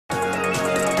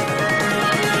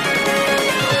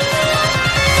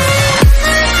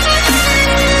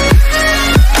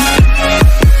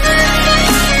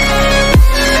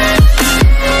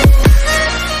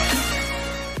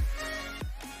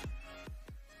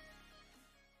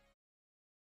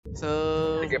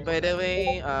So, by the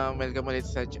way, welcome ulit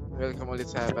sa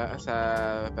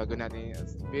bago natin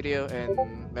video, and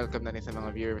welcome na rin sa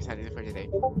mga viewers natin for today.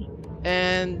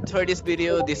 And for this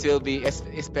video, this will be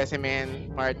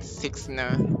Specimen part 6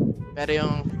 na. Pero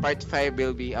yung part 5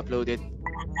 will be uploaded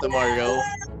tomorrow.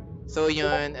 So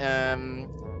yun,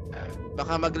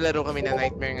 baka maglaro kami na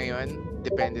Nightmare ngayon.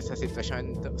 Depende sa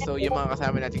sitwasyon. So yung mga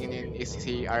kasama natin ngayon is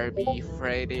si RB,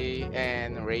 Friday,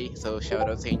 and Ray. So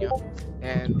shoutout sa inyo.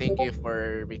 And thank you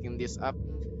for making this up.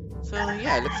 So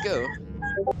yeah, let's go.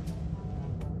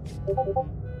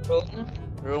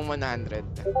 Room 100.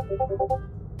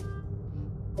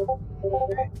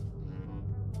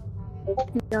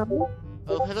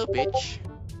 Oh, hello, bitch.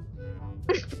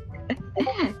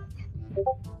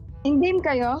 In-game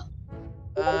kayo?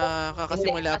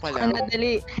 Kakasimula pa lang.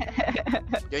 Dali.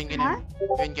 Join ka na.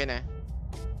 Join ka na.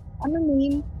 Ano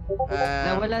name?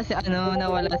 Nawala si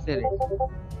Ray.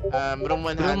 Room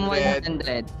 100. Room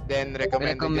 100. Then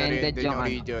recommended yung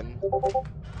region.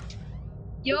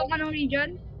 Yung anong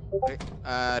region?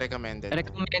 Recommended.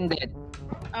 Recommended.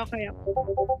 Okay.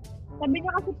 Sabi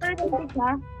niya kasi palitan ko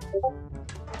siya.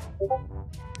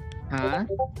 Ha?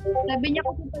 Sabi niya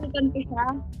kasi palitan ko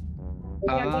siya.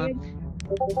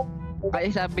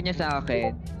 Kaya sabi niya sa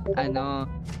akin,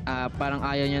 parang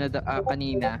ayaw niya na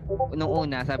kanina. Nung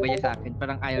una, sabi niya sa akin,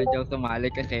 parang ayaw daw sumali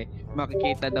kasi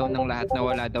makikita daw ng lahat na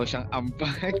wala daw siyang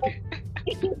ambag.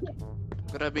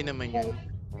 Grabe naman yun.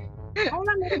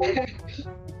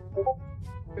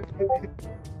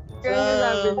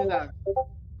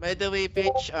 By the way,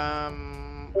 Pitch,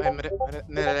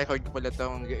 nare-record ko pala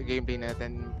tong gameplay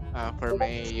natin for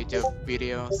my YouTube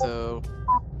video. So,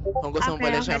 kung gusto mo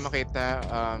pala siya makita,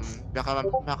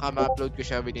 baka ma-upload ko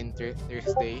siya within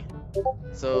Thursday.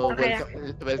 So,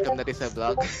 welcome na rin sa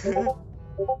vlog.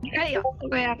 Okay.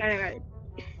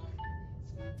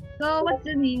 So, what's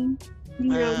the name?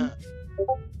 Room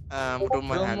 100. Room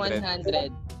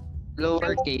 100.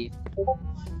 Lowercase.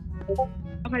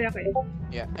 Okay.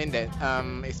 Yeah, and then,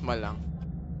 small lang.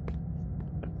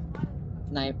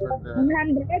 Sniper girl.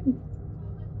 100?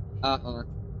 Oo.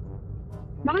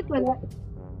 Bakit wala?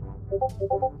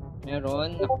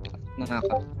 Meron.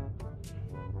 Nakaka.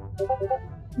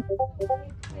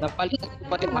 Napalit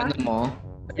pa yung ano mo?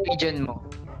 Region mo.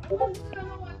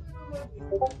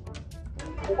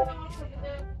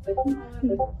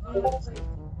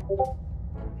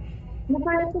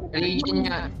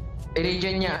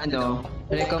 Region niya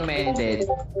recommended.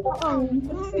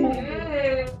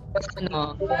 Tapos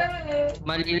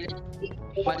maliliit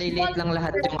lang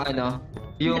lahat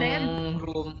yung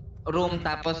room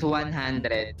tapos 100.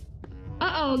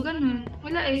 Oo, ganun.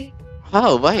 Wala eh.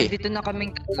 How? Why? Dito na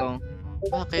kaming tatlo.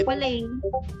 Bakit? Wala eh.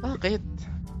 Bakit?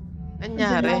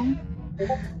 Anyari?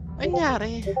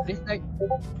 Restart.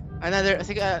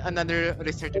 Another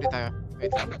research ulit tayo.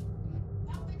 Wait lang.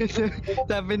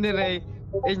 Sabi ni Ray,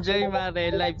 enjoy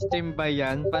Mare, live stream ba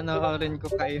yan? Panoorin ko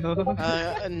kayo.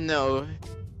 No.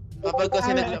 Kapag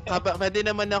kasi pwede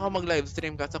naman ako mag-live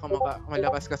stream kasi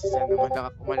malakas kasi siya,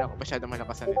 masyado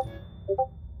malakas na.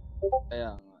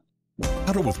 Kaya nga.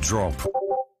 How to withdraw.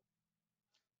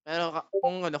 Pero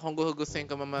kung gustuin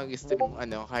ko mag-stream,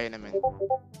 kaya naman.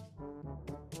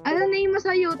 Ano name mo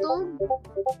sa YouTube?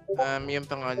 Yung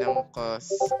pangalan ko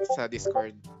sa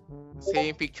Discord.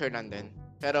 Same picture nandun.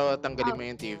 Pero tanggalin mo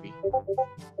yung TV.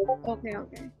 Okay.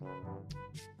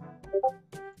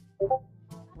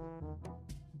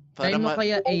 Try mo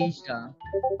kaya Asia?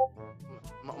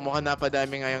 Mukhang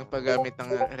napadami nga yung paggamit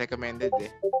ng recommended eh.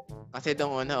 Kasi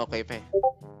doon una, okay pa eh.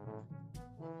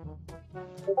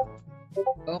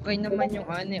 Okay naman yung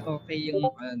okay yung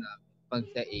pag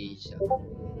sa Asia.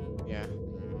 Yeah.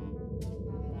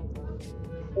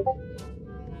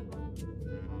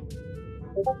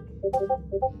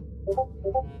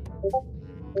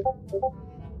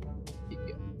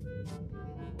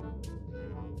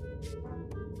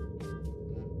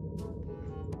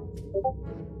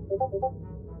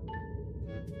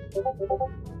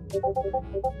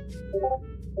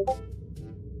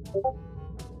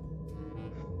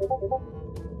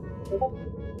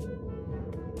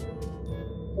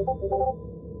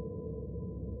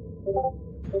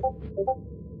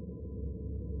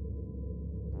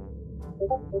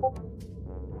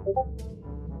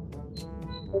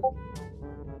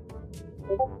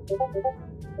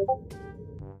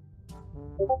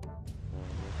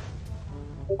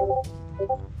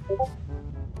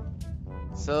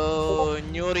 So,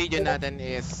 new region natin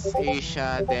is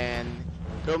Asia, then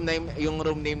yung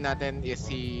room name natin is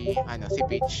si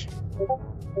Peach.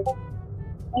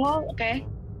 Oh, okay.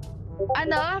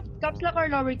 Caps lock or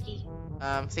lower key?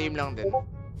 Same lang din.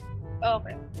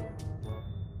 Okay.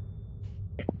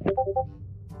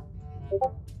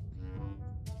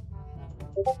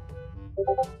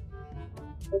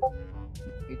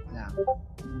 Wait lang.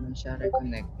 Hindi naman siya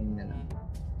reconnecting na lang.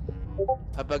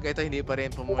 Kapag ito hindi pa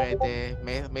rin pumwede,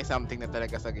 may something na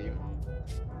talaga sa game.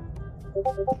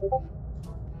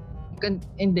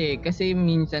 Hindi, kasi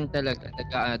minsan talaga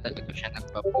siya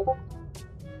nagpa-poop.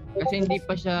 Kasi hindi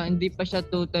pa siya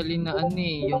totally na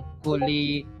yung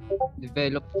fully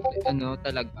developed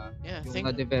talaga. Yeah, Yung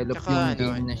na-develop tsaka yung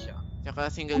game na siya. Tsaka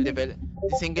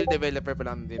single developer pa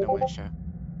lang din naman siya.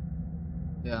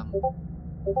 Yeah.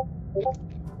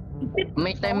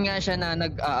 May time nga siya na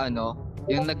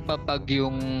yung nagpapag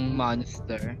yung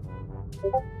monster.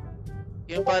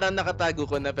 Yung parang nakatago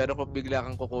ko na pero kung bigla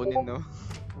kang kukunin, no?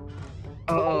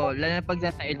 Oo, lalo na pag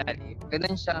nasa ilalim.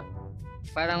 Ganun siya.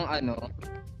 Parang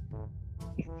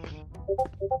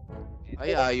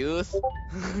Ay, ayos.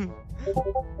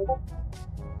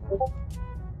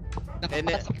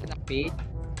 nakapasok na page.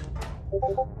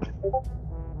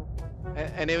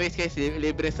 Anyways guys,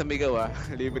 libre sa migaw ah.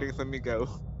 Libre sa migaw.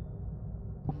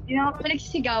 Hindi na ako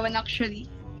nagsisigawan actually.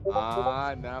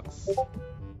 Nax.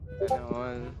 Ano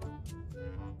all.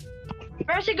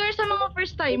 Pero siguro sa mga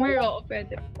first timer,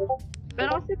 pwede.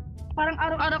 Pero kasi parang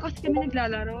araw-araw kasi kami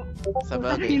naglalaro. Sa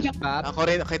bagay.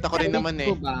 Kita ko rin naman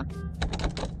eh.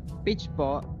 Pitch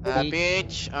po.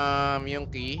 Pitch, yung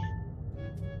key.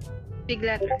 Big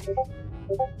letter.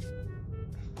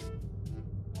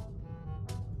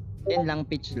 Yan lang,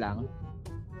 pitch lang.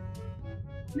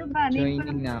 Ano ba?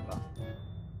 Joining na ako.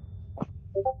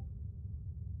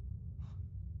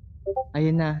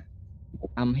 Ayun na.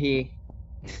 I'm here.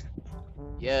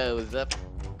 Yo, what's up?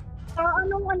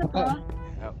 Anong ba?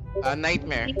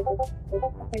 Nightmare.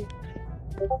 Okay.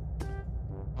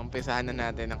 Umpisahan na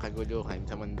natin ang kaguluhan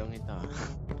sa mundong ito.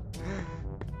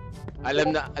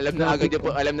 alam na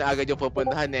agad yung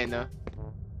pupuntahan eh, no?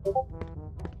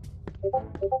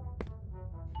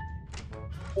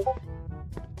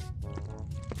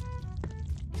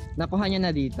 Nakuha niya na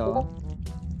dito.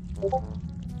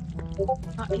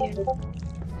 Ayan.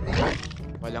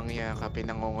 Walang iya ka,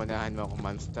 pinangungunahan mo kung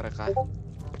monster ka.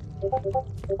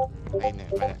 Ay na,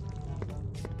 wala.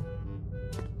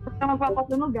 Basta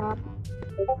magpapatunog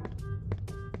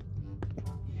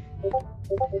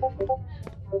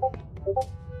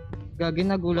Gagi,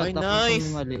 nagulat Ay, ako nice.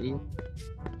 sa maliit.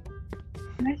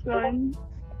 Nice one.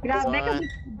 Grabe Nice kasi.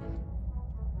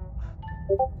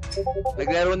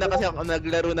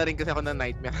 Naglaro na rin kasi ako ng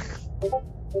Nightmare.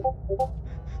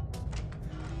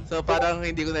 So parang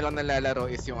hindi ko na lang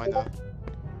nalalaro is yung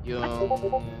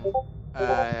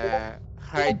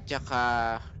hard tsaka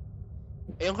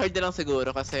yung hard na lang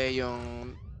siguro kasi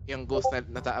yung ghost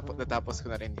natapos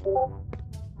ko na rin.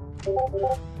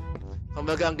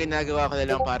 Kumbaga ang ginagawa ko na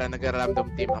lang para nag-random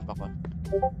team up ako.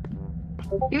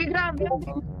 Grabe.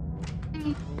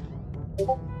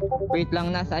 Wait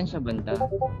lang, nasaan siya banda?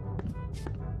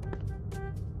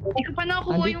 Di ko pa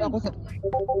nakakuha Andito yung... ako sa...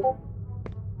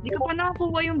 Di ko pa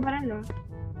nakakuha yung baril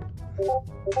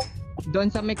Doon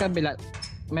sa may kabila.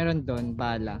 Meron doon,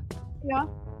 bala. Yeah.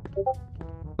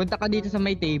 Punta ka dito sa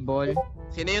may table.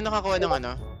 Sino yung nakakuha ng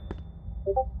ano?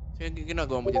 Sino yung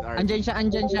ginagawa mo dyan, Art?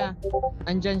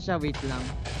 Andyan siya, wait lang.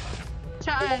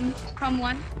 Saan? From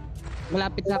one?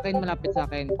 Malapit sa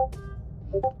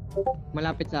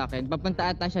akin.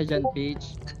 Papunta ata siya dyan,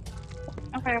 Peach.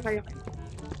 Okay.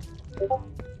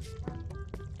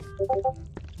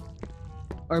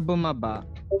 Or bumaba.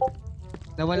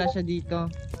 Nawala siya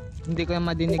dito. Hindi ko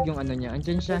na madinig yung niya.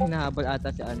 Andyan siya, hinahabol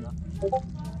ata si ano.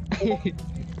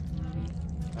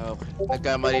 Okay.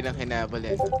 Nagkamali ng hinabol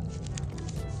yan.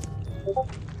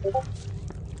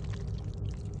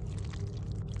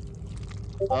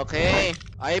 Okay.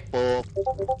 Ay po.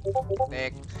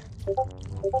 Tek.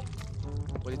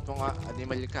 Ulit mo nga.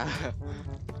 Animal ka.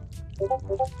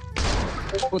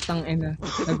 Putang ina.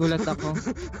 Nagulat ako.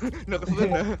 Nakasunod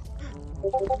na.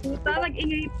 Puta,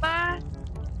 nag-ingay pa.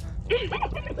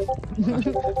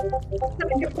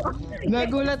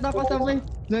 Nagulat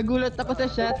ako sa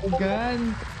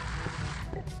shotgun.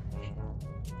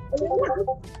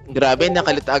 Grabe,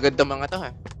 nakalit agad ng mga to ha.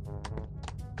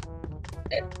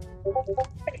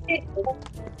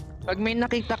 Pag may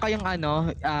nakita kayong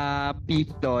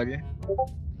pistol,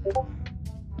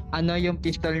 yung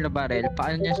pistol na barrel,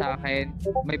 paano niya sa akin?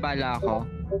 May bala ako.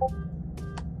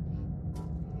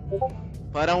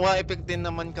 Parang wa-effect din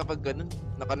naman kapag ganun.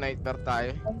 Naka-nightmare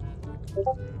tayo.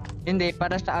 Hindi,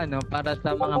 para sa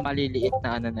mga maliliit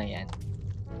na na yan.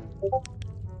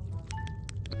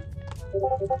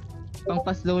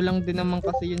 Pang-slow lang din naman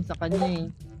kasi yun sa kanya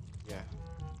eh. Yeah.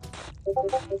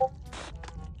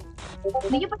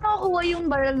 Hindi niyo pa nakakuha yung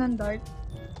barrel ng dart?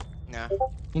 Nga.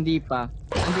 Hindi pa.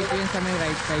 Andito yun sa may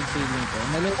right side feeling ko.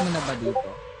 Nalot mo na ba dito?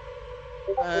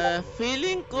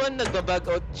 Feeling ko nagbabag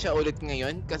out siya ulit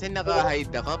ngayon kasi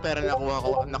naka-hide ako pero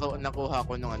nakuha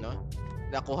ko nung ano.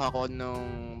 Nakuha ko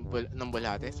nung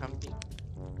bulate something.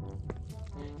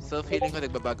 So feeling ko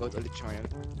nagbabag out ulit siya ngayon.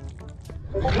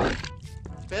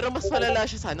 Pero mas malala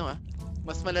siya sa ano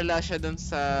Mas malala siya dun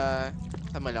sa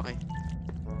malaki.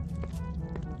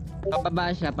 Pababa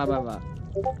siya, pababa.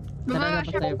 Tara, Baba labas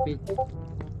siya. tayo, Pete.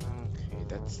 Okay,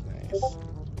 that's nice.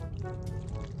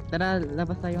 Tara,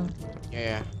 labas tayo.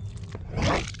 Yeah.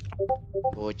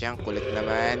 Puchang, kulit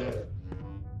naman.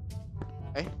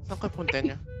 Ay, saan ka punta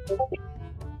niya?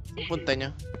 Saan punta niya?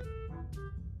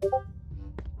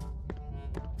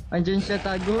 Andiyan siya,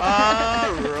 tago.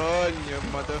 Run, you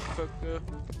motherfucker.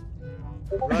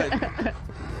 Run.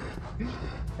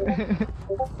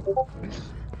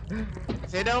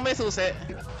 Sino may susi?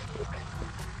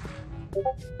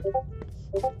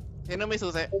 Sino may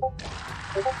susi?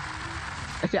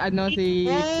 Kasi ano si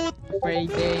What?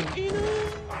 Friday.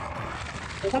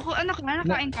 Ako, ano ka?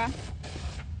 Nakain ka?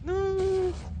 No,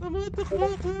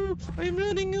 namatakbo ako. I'm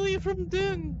running away from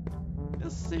them.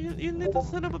 Yes, you little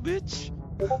son of a bitch.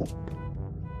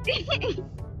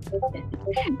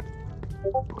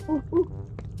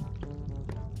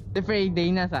 Si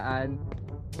Friday nasaan?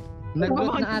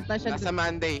 Nag-vote na ata siya. Nasa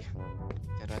Monday.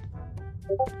 Charot.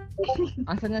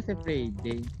 Asan na si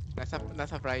Friday?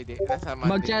 Nasa Friday. Nasa Monday.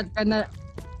 Mag-chat ka na.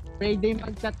 Friday,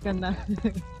 mag-chat ka na.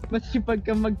 Mas sipag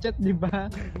ka mag-chat, di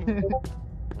ba?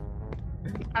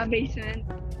 Basement.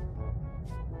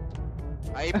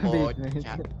 Ay po,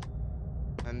 chat.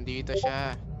 Nandito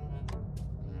siya.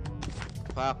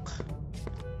 Fuck.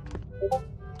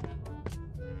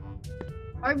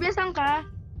 Orbe, saan ka?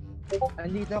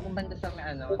 Andito ako banda sa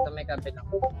may sa may kabilang.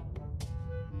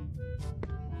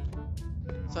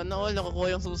 Sana all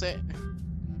nakukuha yung susi.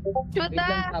 Wait lang,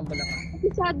 Chuta! tabo lang.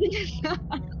 Sabi niya siya.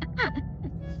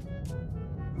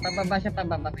 Pababa siya,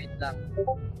 pababa. Wait lang.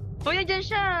 Kuya, dyan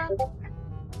siya.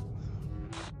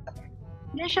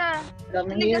 Dyan siya.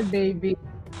 Come here, baby.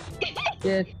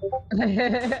 Yes.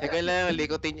 Teka lang,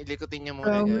 likutin niyo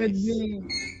muna Come with guys. me.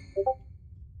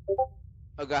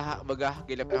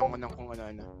 Maghahagilap lang ako ng kung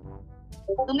ano-ano.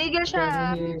 Tumigil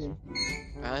siya. Come here.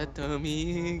 At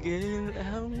tumigil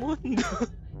ang mundo.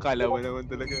 Kala mo naman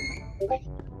talaga.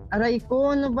 Aray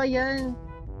ko, ano ba yan?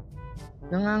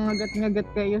 Nangangagat-ngagat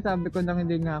kayo, sabi ko lang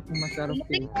hindi nga ako masarap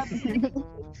eh.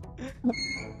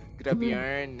 Grabe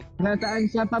yarn. Nasaan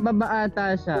siya? Pababa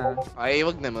ata siya. Ay,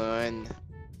 wag naman.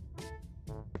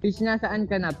 Peach, nasaan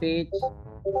ka na, Peach?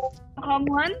 Come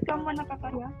on? Come on,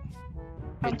 nakakaya.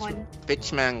 Come on. Peach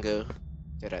mango.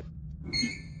 Charot.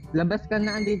 Labas ka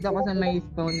na, andito ako sa may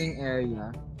spawning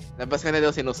area. Labas ka na daw,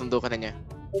 sinusundo ka na niya.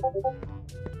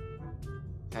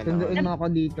 Ano? Sunduin mo ako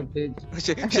dito, Peach.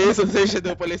 siya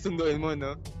daw pala yung sunduin mo,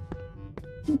 no?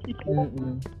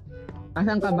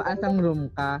 Asan ka ba? Asang room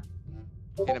ka?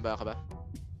 Sinaba ka ba?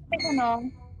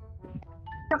 Ano?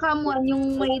 Sa come on,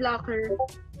 yung may locker.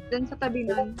 Doon sa tabi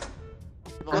nun.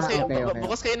 Bukas, okay.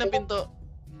 bukas kayo ng pinto.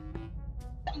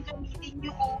 Ang gamitin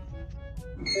nyo.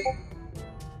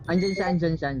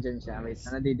 Andyan siya. Wait,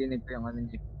 nadidinig ko yung ano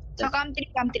niya. Sa cam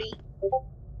 3.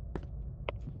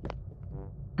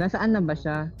 Nasaan na ba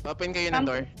siya? Open kayo ng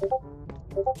door.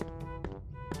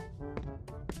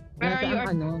 Where are you?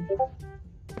 Nasaan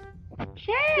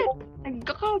Shit!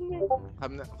 Nagka-comment.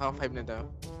 Cam 5 na daw.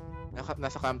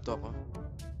 Nasa cam 2 ako.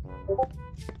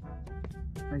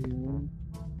 Ayun.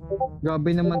 Grabe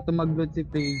naman tumaglot si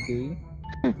Payday.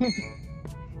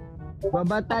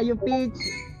 Baba tayo, Peach!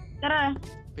 Tara.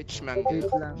 Peach mango.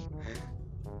 Wait lang.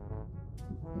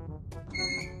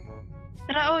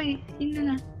 Tara, oy.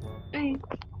 Sino na? Uy.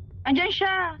 Andyan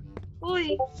siya.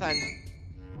 Uy. Saan?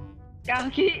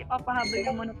 Kaki, papahabol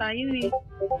na muna tayo eh.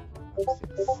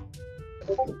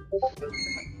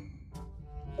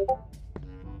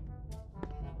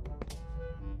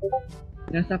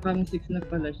 Nasa cam 6 na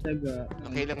pala siya, ga.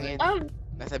 Okay lang yan. Oh,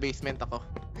 Nasa basement ako.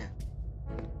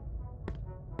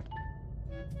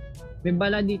 May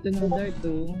bala dito ng dart,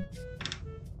 oh.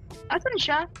 asan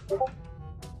siya?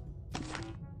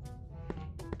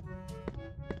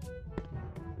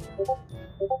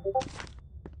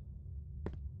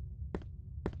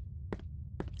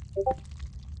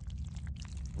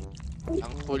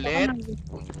 Ang kulit.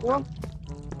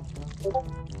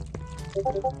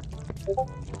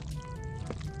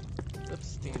 Oops,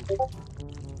 tingin.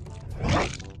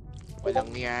 Walang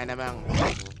niya namang.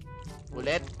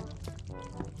 Kulit.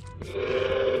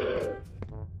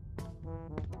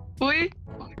 Uy!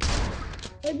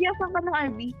 Pwede asan ka ng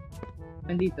RB?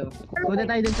 Nandito. Punta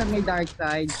tayo dun sa may dark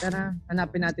side. Tara,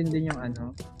 hanapin natin din yung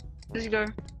ano. Let's go.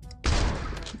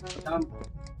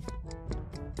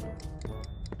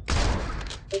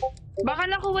 Baka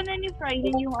nakuha na ni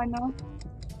Friday yung ano,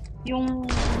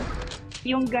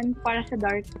 yung gun para sa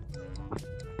dark.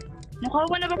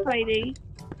 Nakuha na ba Friday?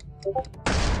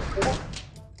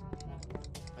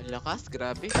 Ang lakas,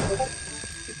 grabe.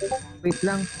 Wait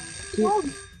lang. Oh,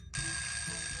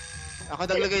 Ako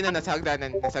naglagay na nasa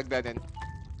hagdanan.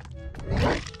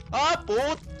 Ah,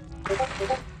 put!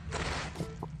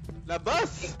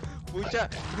 Labas! Pucha!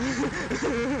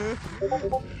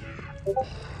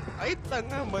 Ay,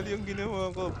 tanga. Mali yung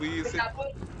ginawa ko. Buisit.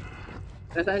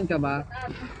 Nasaan ka ba?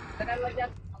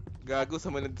 Gago,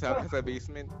 sumunod sa akin sa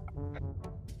basement.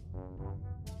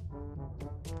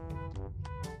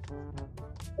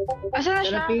 asa na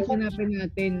siya? Tara, Paige, hanapin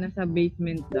natin. Nasa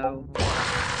basement daw.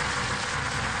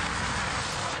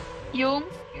 Yung?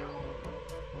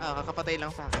 Kakapatay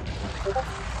lang sa akin.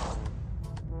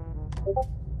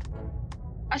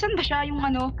 Asan ba siya? Yung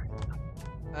ano?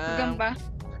 Gun ba?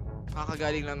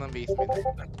 Kakagaling lang ng basement.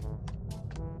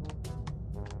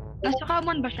 Nasa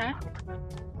common ba siya?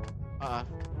 Ah,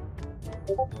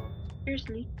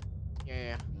 Seriously?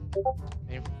 yeah.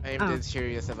 I'm dead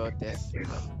serious about this.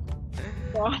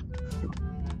 Wow.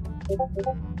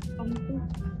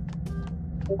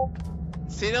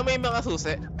 Sino may mga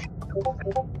susi?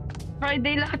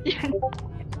 Friday lahat yan.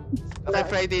 Okay,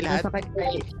 Friday lahat.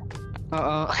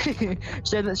 Oo.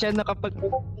 siya nakapag...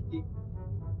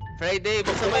 Friday,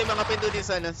 buksan mo yung mga pinto din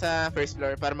sa first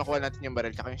floor para makuha natin yung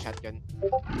barrel tsaka yung shotgun.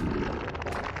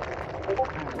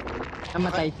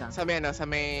 Namatay siya. Sa may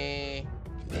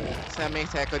sa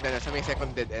may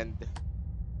second dead end.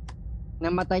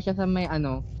 Namatay siya sa may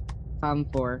ano,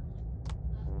 camphor.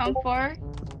 Ang 4?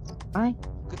 Ay,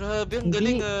 Grabe, ang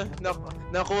galing ah.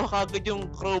 Nakuha kagad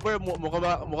yung crowbar.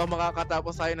 Mukhang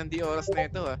makakatapos tayo ng di oras na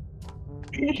ito ah.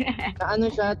 na ano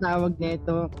siya, tawag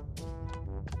nito.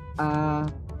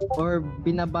 Or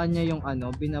binaba niya yung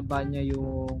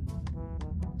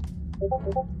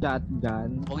shotgun.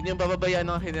 Huwag niyong bababayaan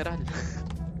ng general.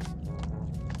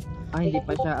 Hindi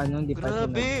pa siya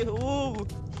Grabe, oo.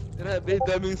 Grabe,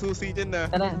 daming susi dyan na.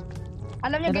 Tara,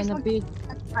 Alam niyo tara guys, na, Paige.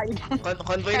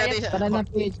 Convoy natin siya. Tara na,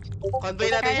 Paige. Convoy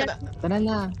natin siya. Tara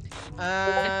na.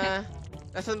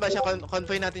 Nasaan ba siya?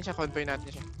 Convoy natin siya.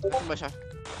 Nasaan ba siya?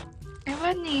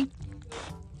 ewan eh.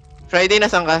 Friday,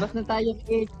 nasaan ka? Labas na tayo,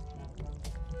 Paige.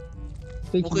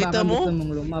 Paige, Kita baka mo? gusto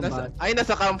mong lumabas.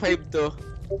 Nasa camp 5 to.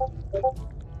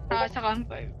 Sa camp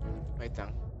 5. Wait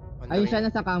lang. Ayun siya,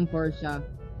 nasa camphor siya.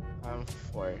 Camp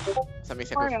 4. Sa may 4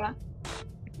 second. ah.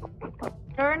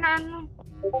 Sure na ano.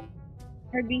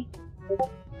 Herbie.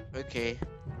 Okay.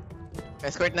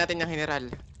 Escort natin yung general.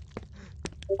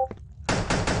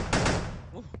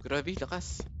 Grabe,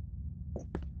 lakas.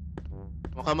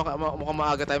 Mukhang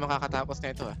maaga tayo makakatapos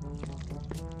na ito ah.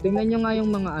 Tingnan nyo nga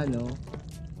yung mga ano.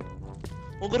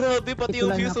 Grabe, pati yung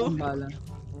Itulan fuse na oh. akong bala.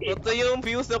 Pati yung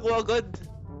fuse na ko agad.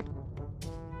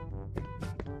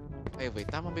 Ay, wait.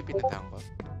 Tama ba yung pinuntahan ko?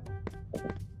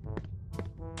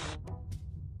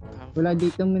 Wala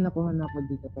dito, may nakuha na ako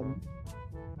dito pa.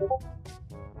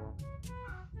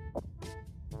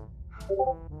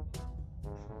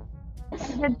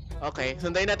 Okay,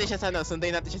 sundayin natin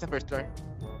siya sa first floor.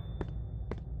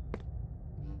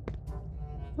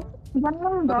 Diyan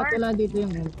lang Bakit dark. wala dito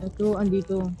yung ito,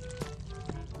 andito.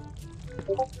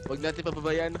 Huwag natin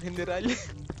pababayaan ng general.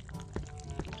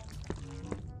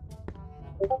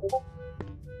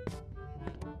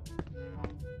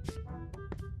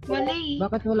 Wala eh.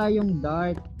 Bakit wala yung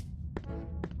dart?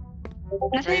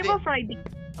 Nasa iyo ba Friday?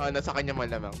 Nasa kanya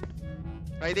malamang.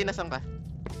 Friday, nasan ka?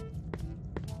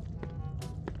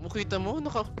 Mukita mo,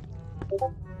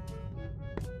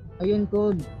 Ayun,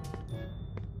 code.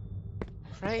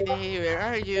 Friday, where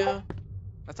are you?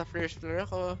 Nasa first floor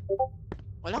ako.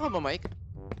 Wala ka ba, Mike?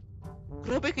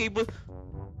 Grabe, cable.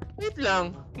 Wait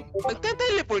lang.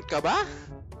 Nagte-teleport ka ba?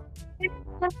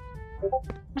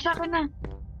 Nasa akin na.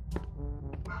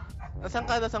 Nasaan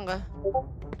ka?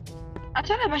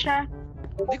 Asa na ba siya?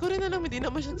 Hindi ko rin alam, hindi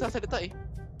naman siya nagsasalita eh.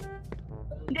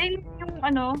 Hindi yung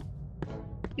ano.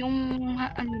 Yung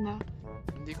ano na.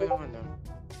 Hindi ko yung alam.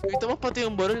 Kita mo pati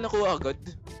yung barrel nakuha agad.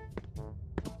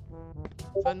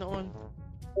 Sana all.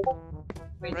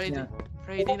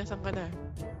 Friday, nasaan ka na?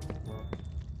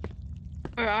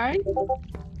 Alright.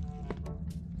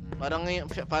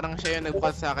 Parang siya yung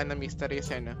nagbukas sa akin ng mysteries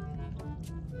yan,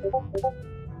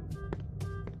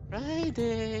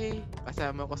 Friday,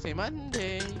 kasama ko si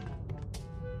Monday.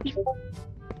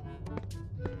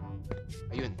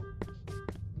 Ayun.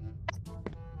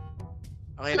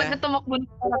 Okay na. Talaga tumakbo ng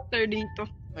character dito.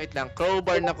 Wait lang.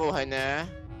 Crowbar nakuha na.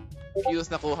 Fuse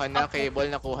nakuha na.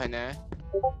 Cable nakuha na.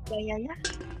 Yeah.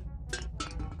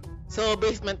 So,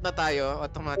 basement na tayo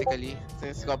automatically.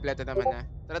 Since kompleto naman na.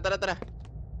 Tara.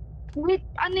 Wait,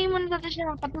 ano yung muna natin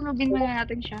siya? Patulogin muna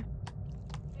natin siya.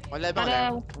 Wala bang Para...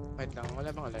 alarm? Wait lang. Wala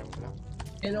bang alarm? Wala.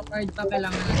 Yellow card pa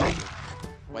kailangan natin.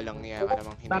 Walang niya ka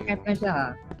namang hindi. Bakit na siya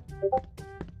ha?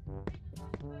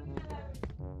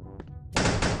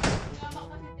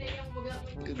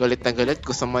 Galit na galit.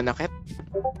 Gusto mo manakit?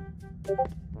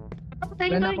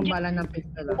 Patayin Wala ko akong yung bala ng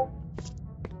pistol ha.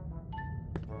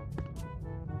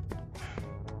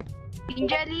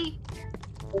 jelly.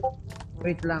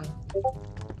 Wait lang.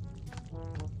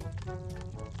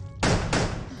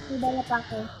 Bala pa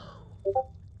ako.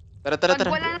 Tara.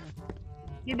 Pag wala na,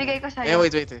 bibigay ko sa'yo.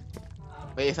 Wait.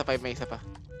 May isa pa.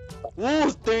 Woo!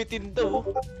 13 to!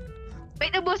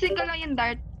 Wait, ubusin ko lang yung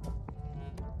dart.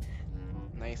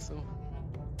 Nice, oh.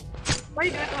 Why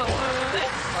dito?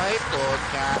 Ay,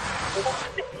 pocha.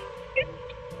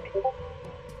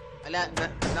 Ala,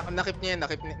 nakip niya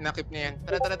yan.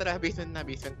 Tara. Basement na.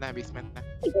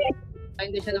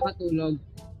 Ay, hindi siya nakatulog.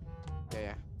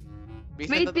 Yeah. Wait,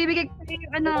 Basement na. bibigay ko sa'yo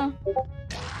yung ano.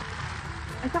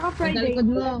 At saka Ay, Friday. talikod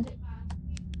mo.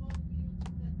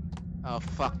 Oh,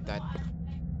 fuck that.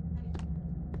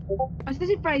 Basta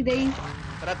si Friday.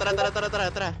 Tara.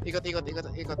 Ikot.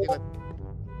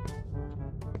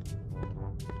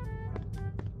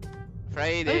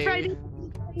 Friday. Ay, Friday.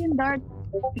 Yung dart.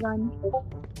 Gun.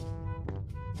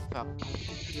 Fuck.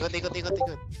 Ikot.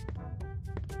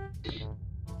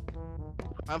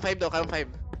 Cam 5 daw, cam 5.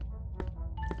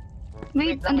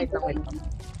 Wait, ano? Wait lang.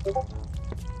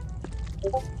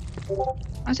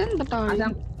 Asan ba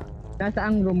tayo? Nasa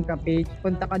ang room ka, Paige.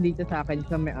 Punta ka dito sa akin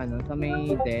sa may sa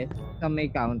may desk, sa may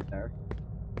counter.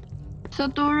 Sa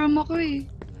tour room ako eh.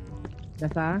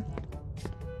 Nasa?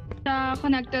 Sa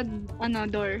connected,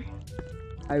 door.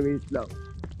 Ay, wait lang.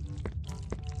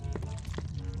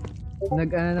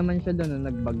 Naman siya doon,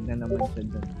 nagbag na naman siya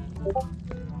doon.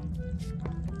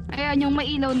 Ayan, yung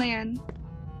mailaw na yan.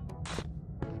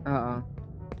 Oo.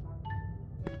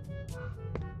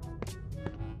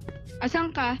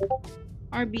 Asan ka?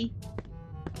 RB.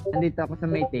 Nandito ako sa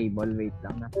may table, wait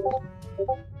lang na.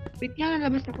 Wait nga,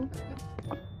 nalabas ako.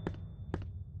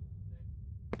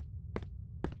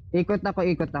 Ikot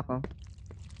ako.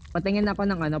 Patingin ako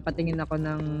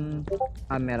ng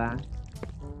camera.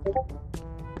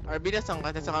 RB, nasaan ka?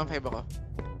 Nasa cam 5 ako.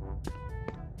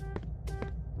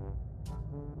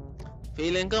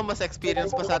 Feeling ko mas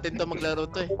experience pa sa atin to maglaro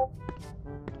to eh.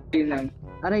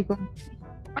 Aray ko.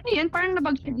 Ano yan? Parang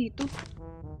nabag siya dito.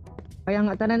 Kaya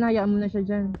nga, tara na, hayaan mo na siya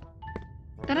dyan.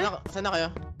 Tara. Saan na kayo?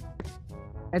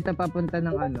 Eto, papunta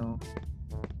ng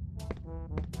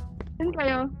Saan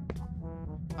kayo?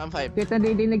 Cam 5. Kita,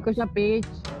 didinig ko siya, Paige.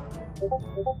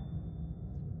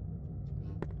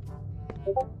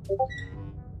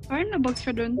 Parang nabag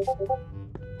siya dun.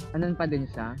 Anon pa din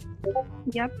siya?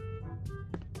 Yup.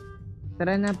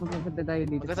 Tara na, pupunta tayo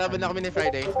dito. Magkasama na kami ni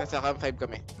Friday. Nasa cam 5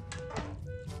 kami.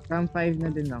 Cam 5 na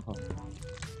din ako.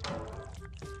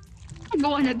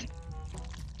 Gawa na dun.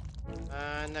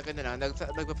 Nagano lang.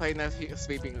 Nagpa-final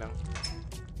sweeping lang.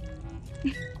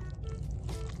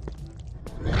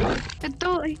 Ito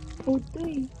ay. Ito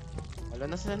eh.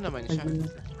 Wala na sila naman siya.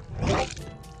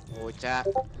 Pucha.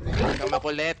 Huwag kang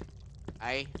makulit.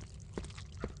 Ay.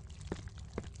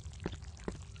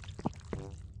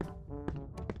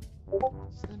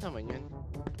 Saan naman yun?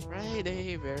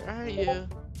 Friday, where are you?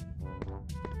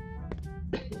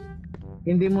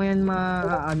 Hindi mo yan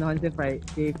maaanohan si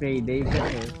Friday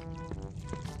kasi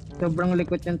sobrang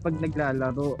likot yan pag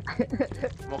naglalaro.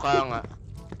 Mukha nga.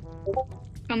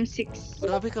 Cam 6.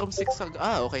 Grabe cam 6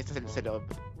 okay sa loob.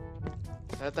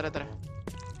 Tara.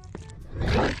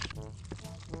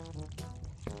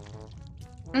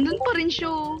 Nandun pa rin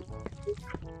siya.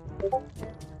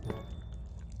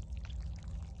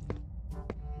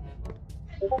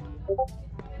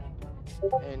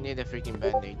 I need a freaking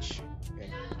bandage. Okay.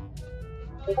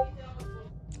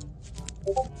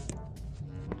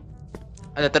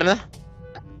 Tara na.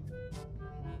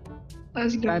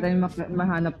 Let's go. Para tayo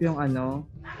mahanap yung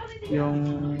yung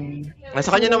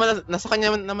Nasa kanya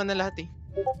naman na lahat eh.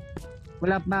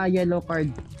 wala pa yellow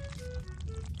card.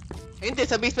 Hindi,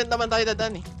 sa basement naman tayo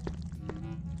dadaan eh.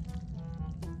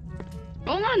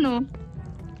 Oo nga no.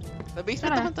 Sa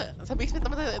basement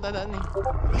naman tayo dadaan eh.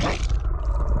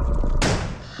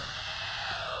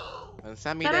 Ang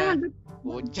sami Tara na. na.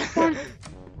 Pucha.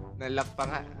 Nalock pa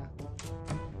nga.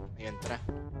 Ayan, tara.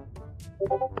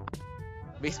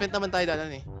 Basement naman tayo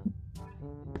dadaan eh.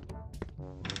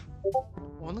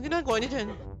 Anong ginagawa niya dyan?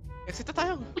 Exit na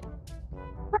tayo.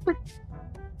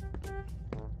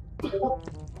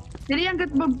 Dili ang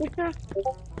gatbag ba siya?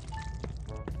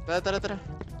 Tara.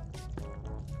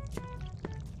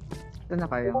 Ito na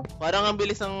kayo. Parang ang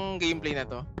bilis ng gameplay na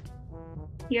to.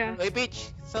 Yeah. Hey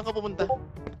Peach, saan ka pupunta?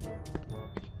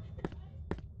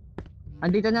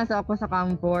 Andito na ako sa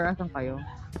Camp 4. Asan kayo?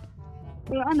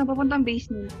 Pero ano, papuntang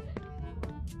base nila.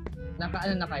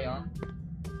 Naka-ano na kayo?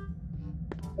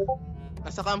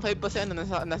 Nasa Camp 5 pa si ano,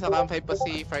 nasa Camp 5 pa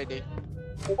si Friday.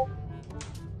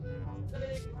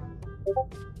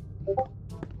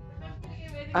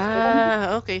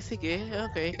 Okay, sige.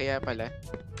 Okay, kaya pala.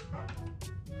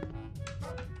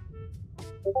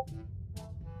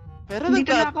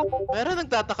 Dito na ako. Pero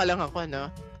nagtataka lang ako,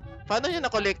 ano? Paano niya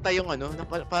nakolekta yung ano?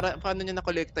 Paano niya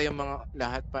nakolekta yung mga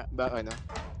lahat ano?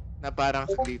 Na parang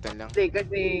saglitan lang.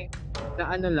 Kasi na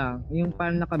ano lang, yung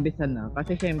parang nakabisan na.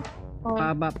 Kasi syempre,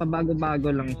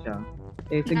 pabago-bago lang siya.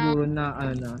 Eh siguro na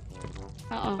ano na,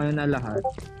 Oo. ano na lahat.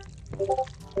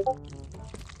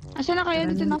 Asa na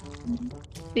kayo? Dito na.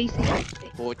 Basic.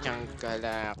 Putyang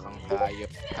galakang tayo.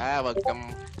 Wag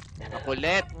kang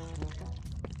makulit.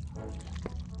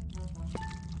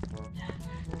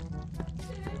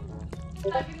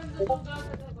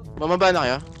 Bumaba na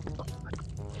kayo?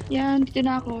 Yan, dito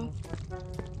na ako.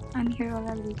 I'm here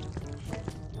already.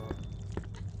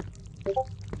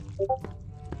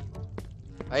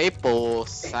 Ay,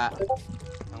 posa.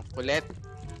 Ang kulit.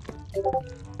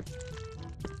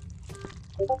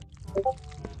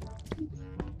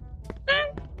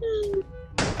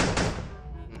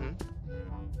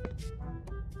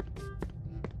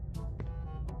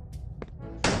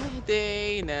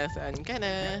 Friday, nasaan ka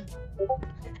na?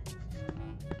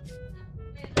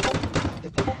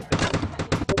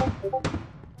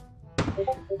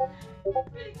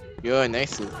 Yun,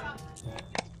 nice.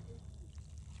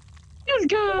 Let's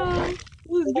go!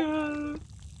 Let's go!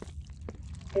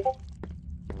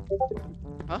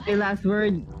 Okay, last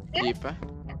word. Di pa?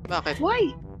 Bakit?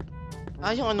 Why?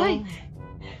 Yung ano? Why?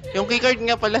 Yung keycard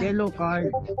nga pala. Yellow card.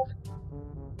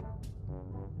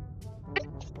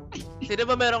 Sino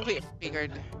ba merong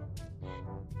keycard?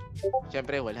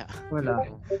 Siyempre, wala. Wala.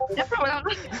 Siyempre wala ka.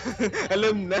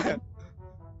 Alam na.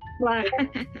 Why?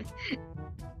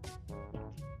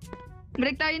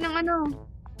 Break tayo ng ano.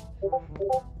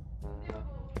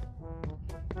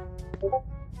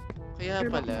 Kaya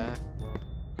pala.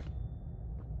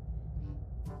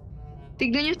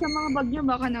 Tignan nyo sa mga bag nyo,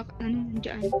 baka na, ano,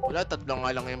 dyan. Wala, tatlo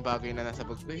nga lang yung bagay na nasa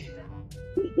bag ko eh.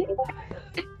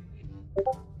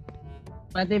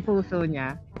 Pati puso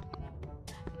niya.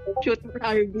 Shoot for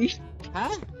RB. Ha?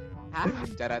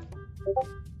 Charat.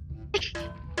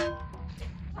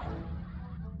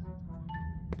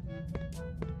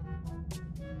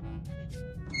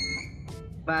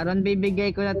 Parang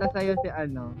bibigay ko na to sa'yo si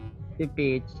ano, si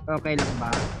Peach. Okay lang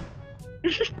ba?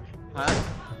 Ha?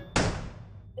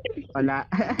 Wala.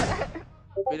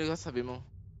 Pwede ka sabi mo.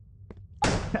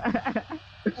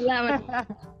 Salamat.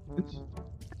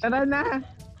 Tara na.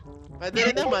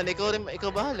 Pwede rin naman, ikaw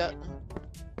bahala.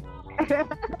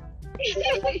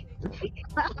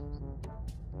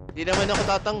 Di naman ako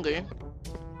tatanggi.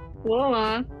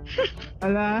 Wow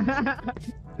Wala.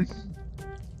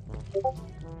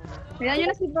 Kaya nyo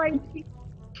na si Bright.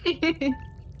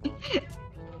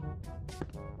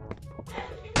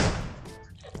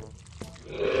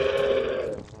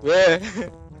 Weh!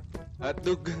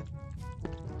 Hotdog.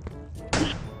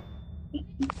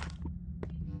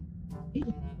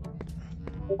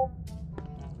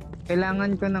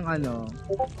 Kailangan ko ng ano.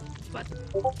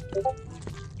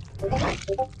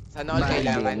 Sana all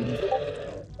kailangan.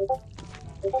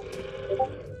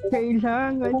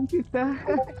 Kailangan kita.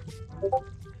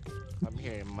 Come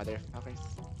here, motherfuckers.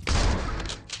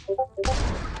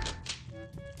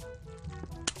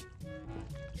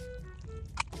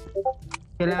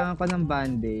 Kailangan ko ng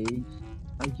bandage.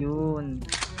 Ayun.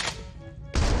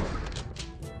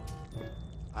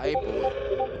 Ay po.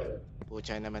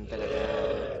 Pucha naman talaga.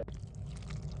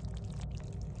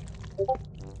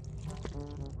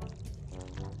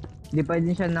 Di pa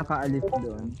din siya nakaalis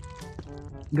doon.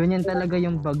 Ganyan talaga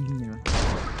yung bag niya.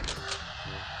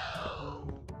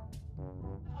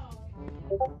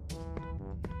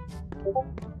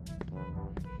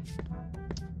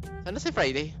 Sana si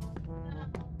Friday?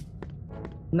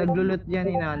 Naglulot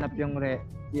yan, inaanap yung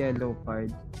yellow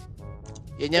card.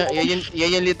 Yan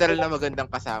yung literal na magandang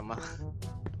kasama.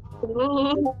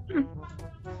 Oo.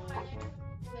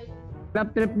 Club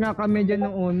trip nga kami dyan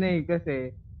nung una eh,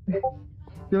 kasi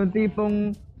yung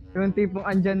tipong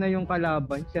andyan na yung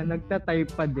kalaban siya,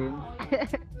 nagtatype pa din.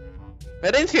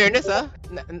 Pero in fairness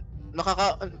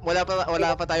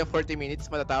wala pa tayo 40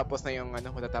 minutes, matatapos na yung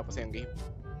game.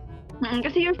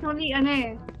 Kasi usually,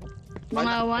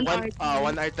 mga 1 hour.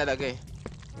 1 hour talaga eh.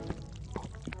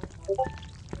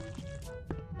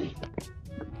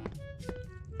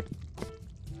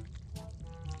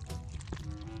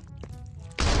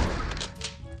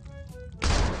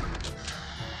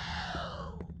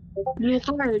 Blue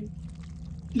card.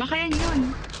 Baka yan yun.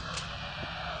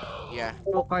 Yeah.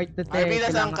 Blue card to Arby,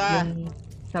 nasaan ka?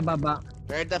 Sa baba.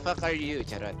 Where the fuck are you?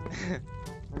 Charot.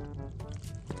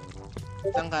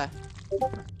 Saan ka?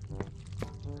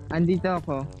 Andito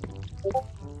ako.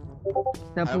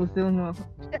 Sa puso mo.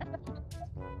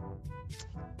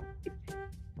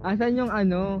 Asan yung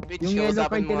Bitch, yung yellow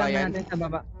kausapin card mo nga kailangan yan. natin sa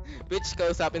baba. Bitch,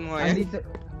 kausapin mo nga yan.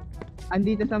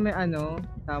 Andito sa may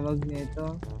tawag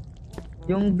nito.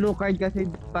 Yung blue card kasi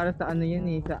para sa yan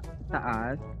sa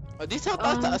taas. O, di sa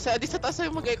taas, di sa taas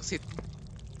tayo mag-exit.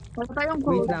 Wala tayong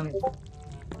Wait code. lang.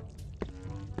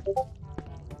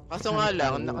 Kaso nga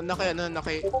lang, lahat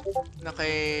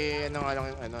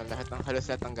ng halos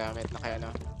lahat ng gamit,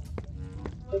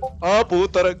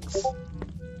 putarags.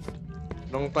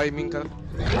 Nung timing ka.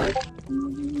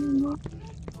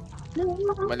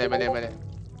 Mali.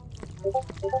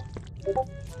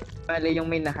 Bale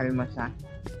yung may nakalma siya.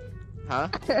 Ha?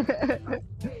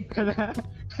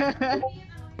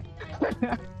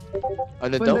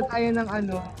 Ano daw? Punta tayo ng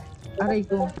aray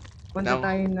ko. Punta Nang-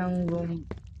 tayo ng room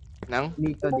Nang?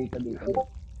 dito.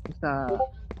 Sa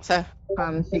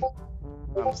cam 6.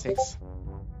 6.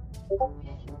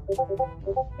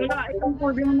 Wala, itong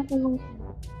code naman ako.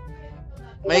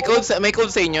 May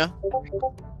code sa inyo?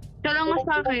 Siya lang mas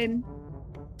sa akin.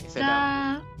 Isa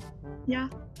lang. Yeah.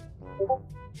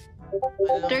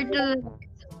 Ano? Turtle.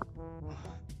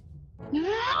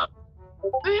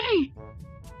 Ay!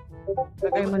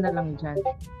 Lagay mo na lang dyan.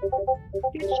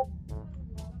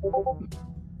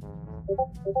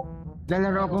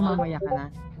 Lalaro ko mamaya ka na.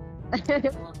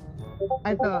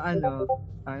 Ito, ano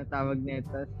tawag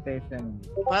nito? Specimen.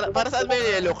 Para saan ba yung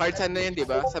yellow card? Saan na yun, di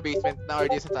ba? Sa basement na or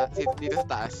dito sa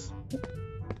taas?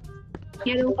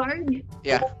 Yellow card?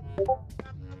 Yeah.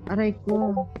 Aray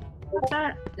ko.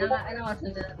 Sa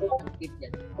elevator.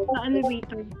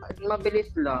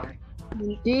 Mabilis lang.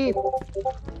 Chief,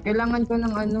 kailangan ko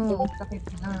ng ang sakit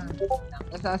na.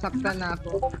 Nasasaktan na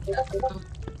ako.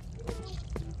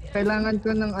 Kailangan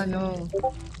ko ng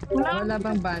wala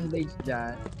bang bandage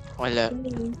dyan? Wala.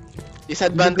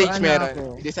 Disadvantage Hindi ko meron. ako.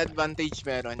 Disadvantage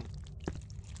meron.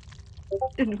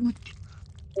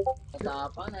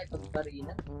 Matapang na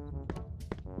ipagparina.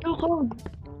 Yung code.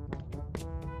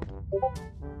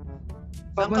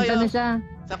 Saan Papunta kayo? na siya.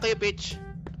 Saan kayo, bitch?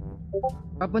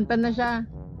 Papunta na siya.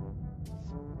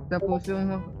 Sa puso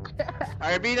mo.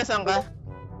 RB, nasaan ka?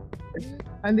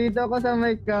 Andito ako sa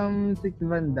may cam 6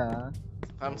 banda.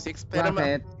 Cam 6. Pero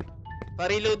Bakit?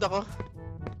 pa-reload ako.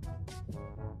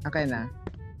 Okay na.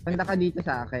 Punta ka dito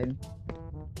sa akin.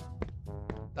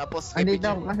 Tapos kay Andito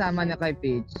PG. ako kasama na kay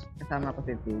Paige. Kasama ko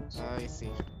si Paige. I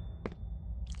see.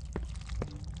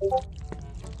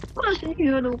 Kasi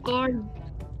yellow card.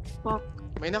 Fuck.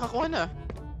 May nakakuha na.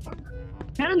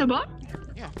 Meron na ba?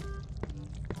 Yeah.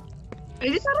 Eh,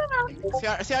 di tara na.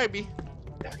 Si RB.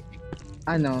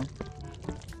 Ano?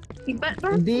 Iba,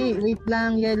 Hindi, wait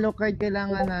lang. Yellow card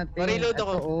kailangan natin. Pa-reload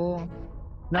ako. Oo.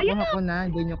 Nakuha ko na.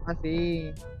 Hindi nyo kasi.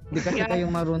 Hindi kasi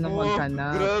kayong marunong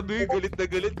maghanap. Grabe, galit na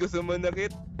galit. Gusto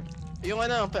manakit. Yung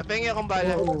pengi akong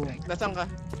bala. Oo. Nasaan ka?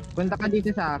 Punta ka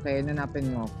dito sa akin.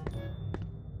 Hanapin mo.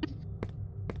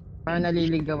 Para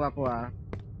naliligaw ako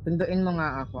Sunduin mo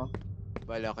nga ako.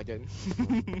 Bala ka dyan.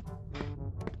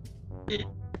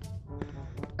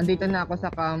 Andito na ako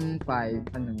sa cam 5.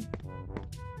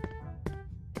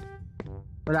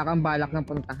 Wala kang balak ng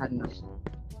puntahan na.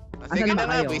 Sige Asan na ba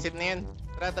nga, kayo? visit na yan.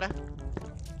 Tara.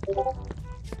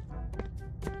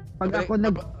 Pag ako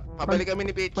nag... Pabalik kami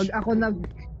ni Peach. Pag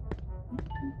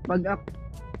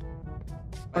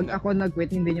ako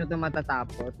nag-quit, hindi nyo ito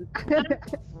matatapos.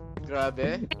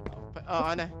 Grabe.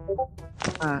 Oo, na.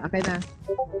 Okay na.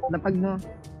 Lapag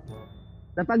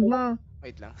mo.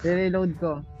 Wait lang. I-reload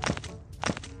ko.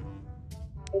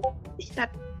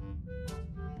 Stop.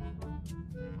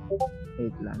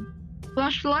 Wait lang.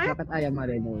 Flashlight? Bakit ayaw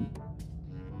ma-reload?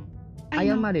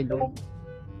 Ayaw ma-reload.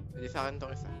 Hindi sa akin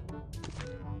tong isa.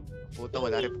 Puta,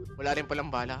 wala rin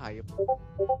palang bala, hayop.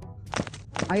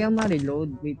 Ayaw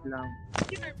ma-reload. Wait lang.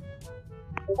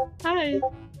 Hi.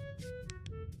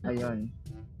 Ayun.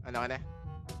 Ano ka na?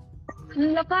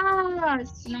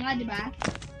 Lakas! Ano nga, di ba?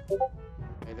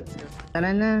 Okay, let's go.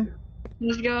 Tara na.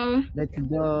 Let's go. Let's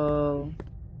go.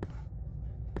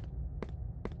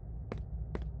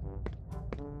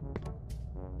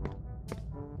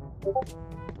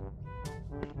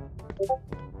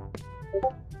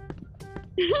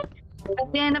 At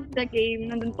the end of the game,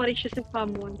 nandun pa rin siya sa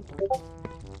common.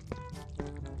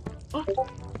 Oh.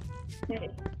 Okay.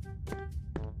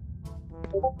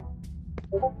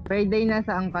 Friday,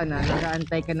 nasaan ka na?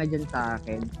 Nag-aantay ka na dyan sa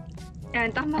akin.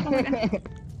 Yan, tama ka mag-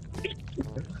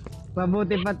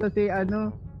 Mabuti pa to si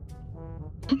ano.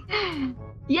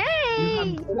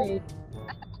 Yay!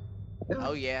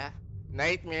 Oh yeah.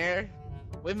 Nightmare.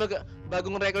 Uy,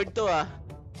 bagong record to ah.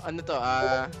 Ano to?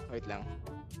 Wait lang.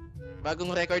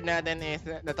 Bagong record natin is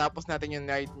natapos natin yung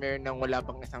Nightmare nang wala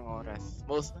pang isang oras.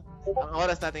 Ang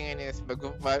oras natin ngayon is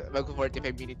bago 45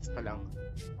 minutes pa lang.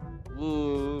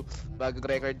 Woo! Bagong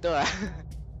record to ah.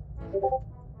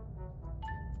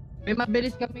 May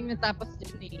mabilis kaming natapos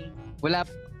dyan eh. Wala,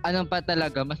 ano pa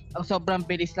talaga, sobrang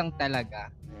bilis lang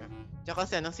talaga. Yeah. Tsaka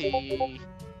si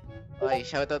Ay,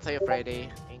 shoutout sa'yo Friday.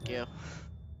 Thank you.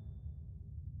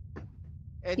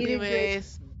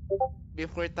 Anyways,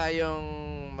 before tayong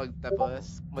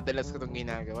magtapos, madalas ko itong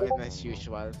ginagawa and as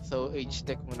usual. So, age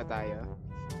check muna tayo.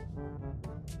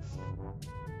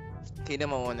 Kina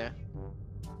mo muna.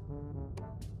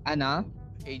 Ano?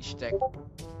 Age check.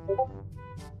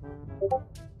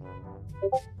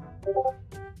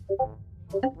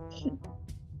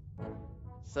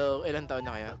 So, ilang taon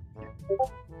na kayo?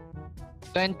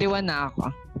 21 na ako.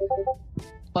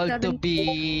 All to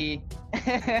be...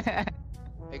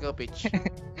 Ikaw, Pitch.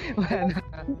 Wala na.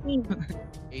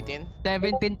 18?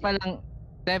 17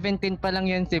 pa lang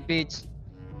yun si Peach.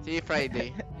 Si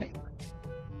Friday.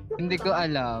 Hindi ko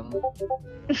alam.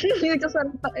 Hindi ko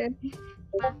salita eh.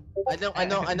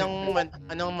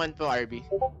 Anong month po, RB?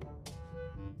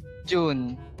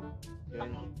 June.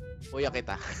 Yun. Kuya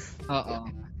kita. Oo.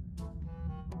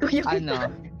 Kuya,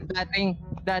 Ano?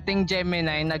 Dating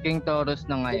Gemini, naging Taurus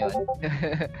na ngayon.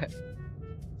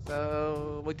 So,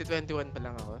 magti-21 pa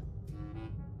lang ako.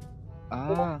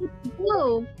 Ah.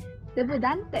 oh,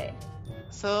 debutante.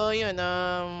 So, yun,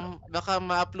 baka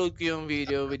ma-upload ko yung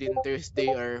video within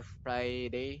Thursday or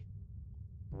Friday.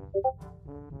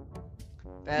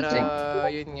 Pero,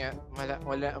 yun nga,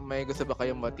 may gusto ba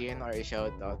kayong batiin or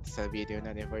i-shoutout sa video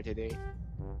natin for today?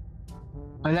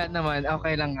 Wala naman,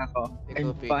 okay lang ako. Ikaw,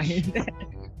 I'm Peach. fine.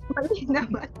 Mali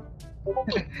naman.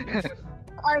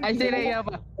 Ay, si Ray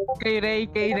pa. Kay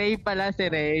Ray pala si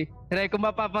Ray. Ray, kung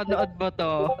mapapanood mo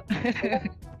to.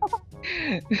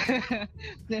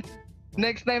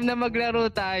 Next time na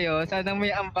maglaro tayo, sana may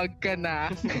ambag ka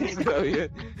na. So, yun.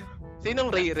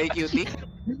 Sinong Ray? Ray Cutie?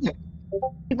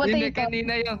 Hindi,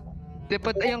 kanina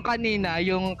yung kanina,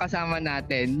 yung kasama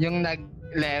natin, yung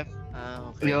nag-left,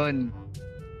 Okay. yun.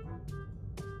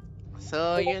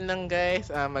 So, yun lang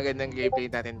guys. Magandang gameplay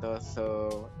natin to. So,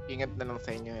 ingat na lang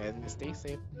sa inyo and stay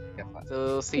safe.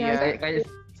 So, see ya.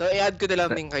 So, i-add ko na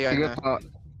lang din kayo. Sige po.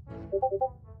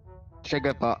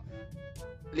 Sige po.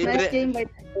 Last game by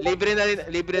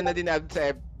Libre na din add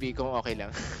sa FB kung okay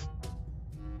lang.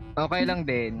 Okay lang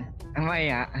din.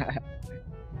 Maya.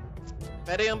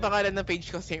 Pero yung pangalan ng page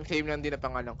ko, same lang din ang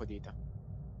pangalan ko dito.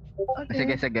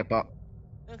 Okay. Sige po.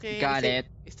 Okay. Got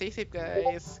it. Stay safe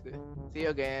guys. See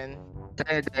you again.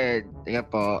 Sige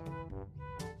po.